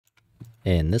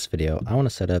In this video, I want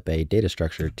to set up a data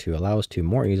structure to allow us to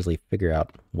more easily figure out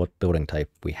what building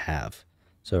type we have.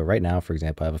 So right now, for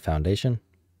example, I have a foundation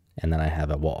and then I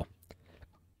have a wall.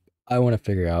 I want to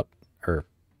figure out or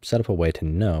set up a way to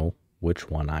know which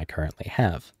one I currently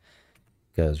have.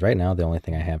 Because right now, the only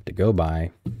thing I have to go by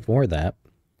for that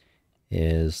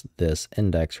is this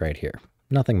index right here,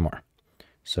 nothing more.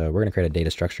 So we're going to create a data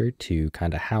structure to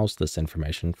kind of house this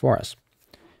information for us.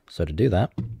 So to do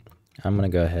that, I'm going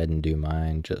to go ahead and do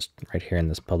mine just right here in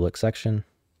this public section.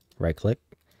 Right click.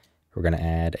 We're going to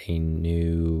add a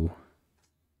new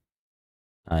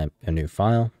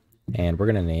file, and we're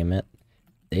going to name it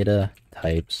data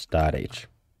types.h.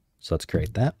 So let's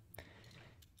create that.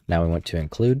 Now we want to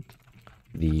include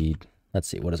the, let's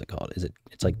see, what is it called?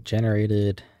 It's like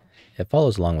generated. It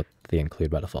follows along with the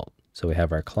include by default. So we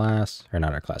have our class, or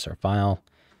not our class, our file,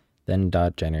 then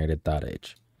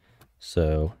 .generated.h.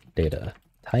 So data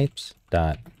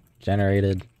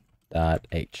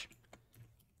types.generated.h.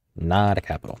 Not a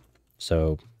capital.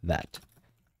 So that.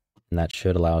 And that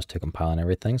should allow us to compile and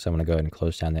everything. So I'm going to go ahead and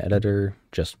close down the editor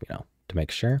just, to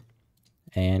make sure.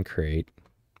 And create,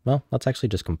 well, let's actually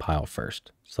just compile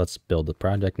first. So let's build the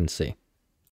project and see.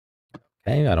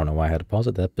 Okay, I don't know why I had to pause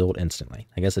it. That built instantly.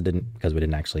 I guess it didn't because we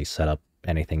didn't actually set up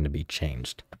anything to be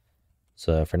changed.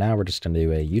 So for now, we're just going to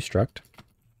do a ustruct.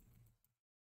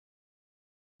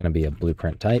 Going to be a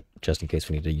blueprint type, just in case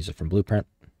we need to use it from blueprint.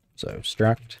 So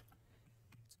struct.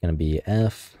 It's going to be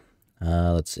f,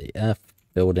 let's see, f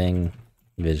building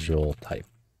visual type,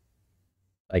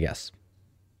 I guess.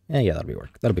 Yeah, that'll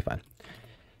work. That'll be fine.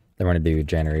 Then we're going to do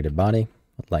generated body,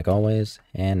 like always.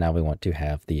 And now we want to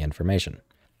have the information.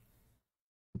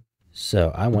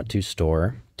 So I want to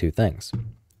store two things.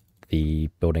 The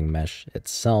building mesh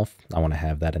itself, I want to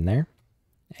have that in there.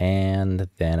 And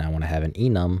then I want to have an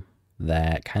enum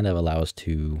that kind of allows us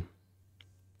to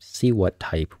see what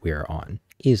type we are on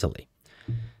easily.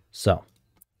 So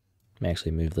let me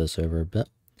actually move this over a bit.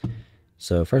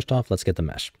 So first off, let's get the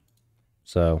mesh.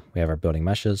 So we have our building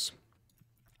meshes.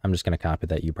 I'm just going to copy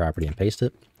that U property and paste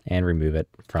it and remove it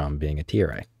from being a T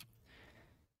array.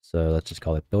 So let's just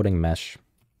call it building mesh.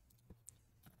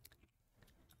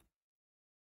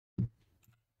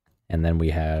 And then we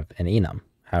have an enum.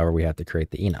 However, we have to create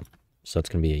the enum. So it's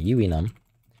going to be a U enum.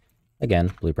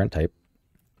 Again, blueprint type.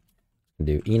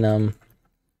 Do enum.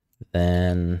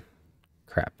 Then,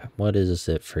 crap. What is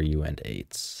it for U and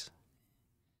 8s?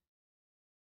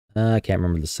 I can't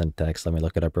remember the syntax. Let me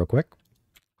look it up real quick.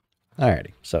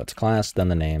 Alrighty. So it's class, then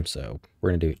the name. So we're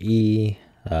going to do E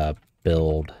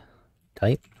build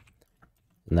type.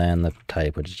 And then the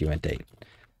type, which is U and 8.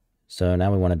 So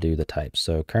now we want to do the types.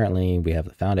 So currently we have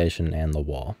the foundation and the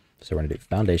wall. So we're going to do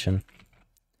foundation.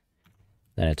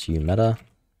 Then it's UMeta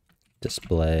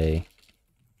display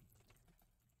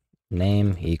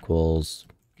name equals,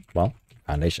 well,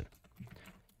 foundation. And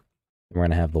we're going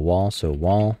to have the wall. So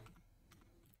wall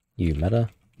UMeta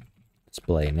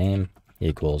display name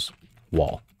equals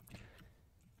wall.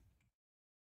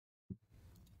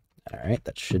 All right,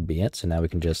 that should be it. So now we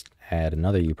can just add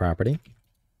another U property.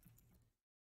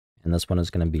 And this one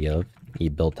is going to be of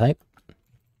build type.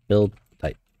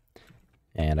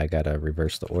 And I got to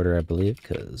reverse the order, I believe,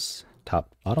 because top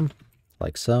to bottom,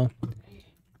 like so.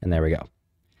 And there we go.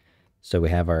 So we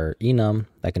have our enum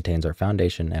that contains our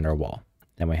foundation and our wall.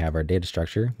 Then we have our data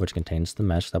structure, which contains the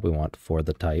mesh that we want for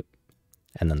the type,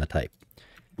 and then the type.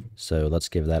 So let's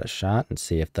give that a shot and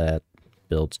see if that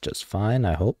builds just fine,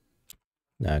 I hope.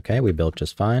 Okay, we built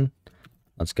just fine.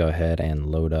 Let's go ahead and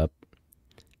load up.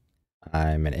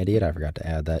 I'm an idiot. I forgot to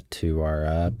add that to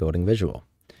our building visual.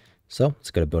 So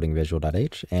let's go to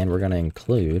buildingvisual.h, and we're going to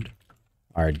include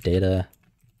our data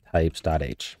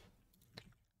types.h.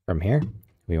 From here,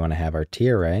 we want to have our T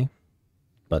array,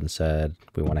 but instead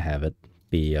we want to have it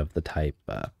be of the type,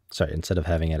 instead of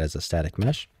having it as a static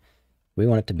mesh, we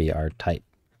want it to be our type,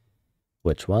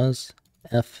 which was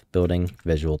f building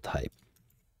visual type,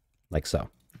 like so.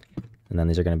 And then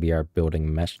these are going to be our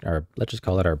building mesh, or let's just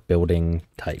call it our building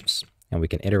types. And we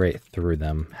can iterate through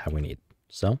them how we need.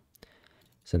 So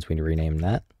since we renamed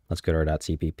that, let's go to our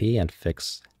 .cpp and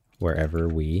fix wherever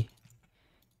we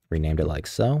renamed it like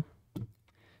so.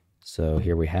 So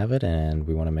here we have it, and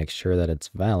we want to make sure that it's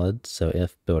valid. So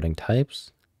if building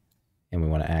types, and we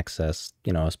want to access,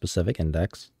 a specific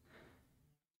index.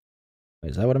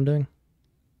 Wait, is that what I'm doing?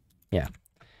 Yeah.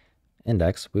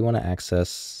 Index, we want to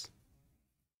access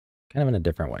kind of in a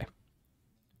different way.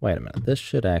 Wait a minute, this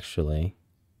should actually,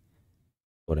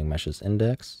 building meshes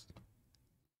index.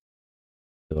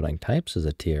 Building types is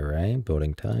a T array.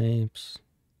 Building types.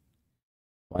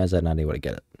 Why is that not able to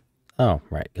get it? Oh,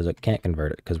 right, because it can't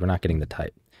convert it because we're not getting the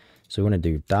type. So we want to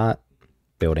do dot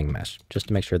building mesh just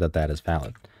to make sure that that is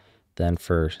valid. Then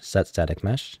for set static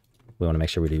mesh, we want to make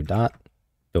sure we do dot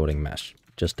building mesh.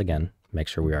 Just again, make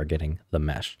sure we are getting the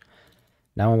mesh.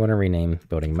 Now I want to rename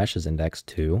building meshes index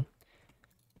to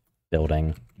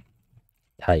building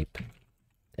type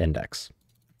index.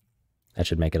 That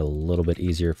should make it a little bit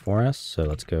easier for us. So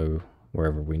let's go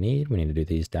wherever we need. We need to do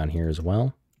these down here as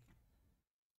well.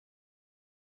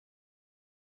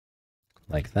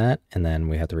 Like that. And then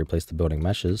we have to replace the building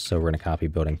meshes. So we're going to copy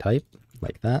building type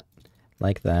like that,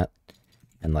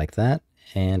 and like that.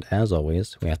 And as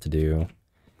always, we have to do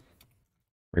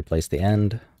replace the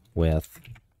end with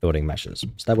building meshes.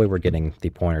 So that way we're getting the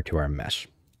pointer to our mesh.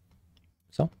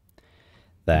 So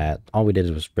that all we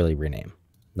did was really rename.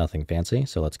 Nothing fancy.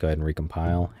 So let's go ahead and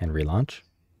recompile and relaunch.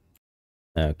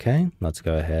 Okay, let's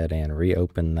go ahead and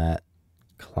reopen that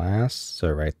class. So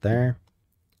right there.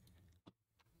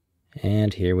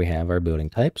 And here we have our building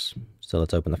types. So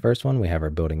let's open the first one. We have our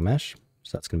building mesh.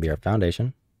 So that's going to be our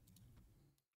foundation.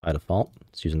 By default,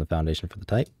 it's using the foundation for the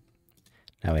type.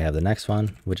 Now we have the next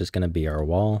one, which is going to be our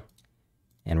wall.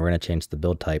 And we're going to change the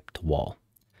build type to wall.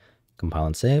 Compile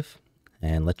and save.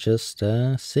 And let's just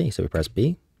see. So we press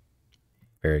B.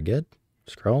 Very good.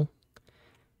 Scroll.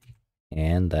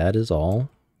 And that is all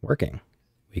working.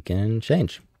 We can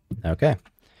change. Okay.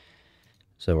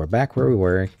 So we're back where we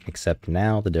were, except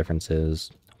now the difference is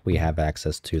we have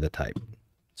access to the type.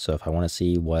 So if I want to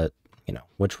see what,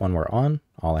 which one we're on,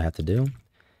 all I have to do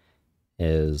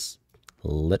is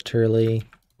literally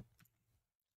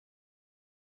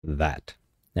that.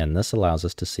 And this allows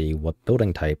us to see what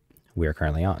building type we are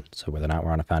currently on. So whether or not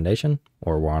we're on a foundation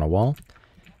or we're on a wall,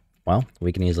 well,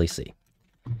 we can easily see.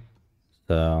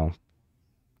 So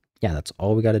yeah, that's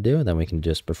all we got to do. Then we can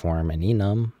just perform an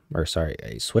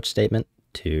a switch statement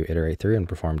to iterate through and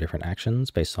perform different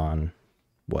actions based on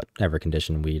whatever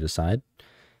condition we decide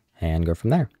and go from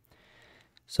there.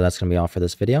 So that's going to be all for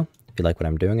this video. If you like what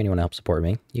I'm doing and you want to help support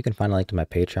me, you can find a link to my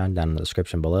Patreon down in the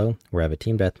description below, where I have a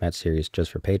Team Deathmatch series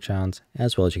just for Patrons,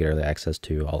 as well as you get early access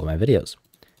to all of my videos.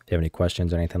 If you have any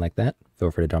questions or anything like that,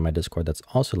 feel free to join my Discord that's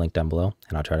also linked down below,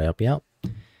 and I'll try to help you out.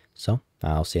 So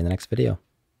I'll see you in the next video.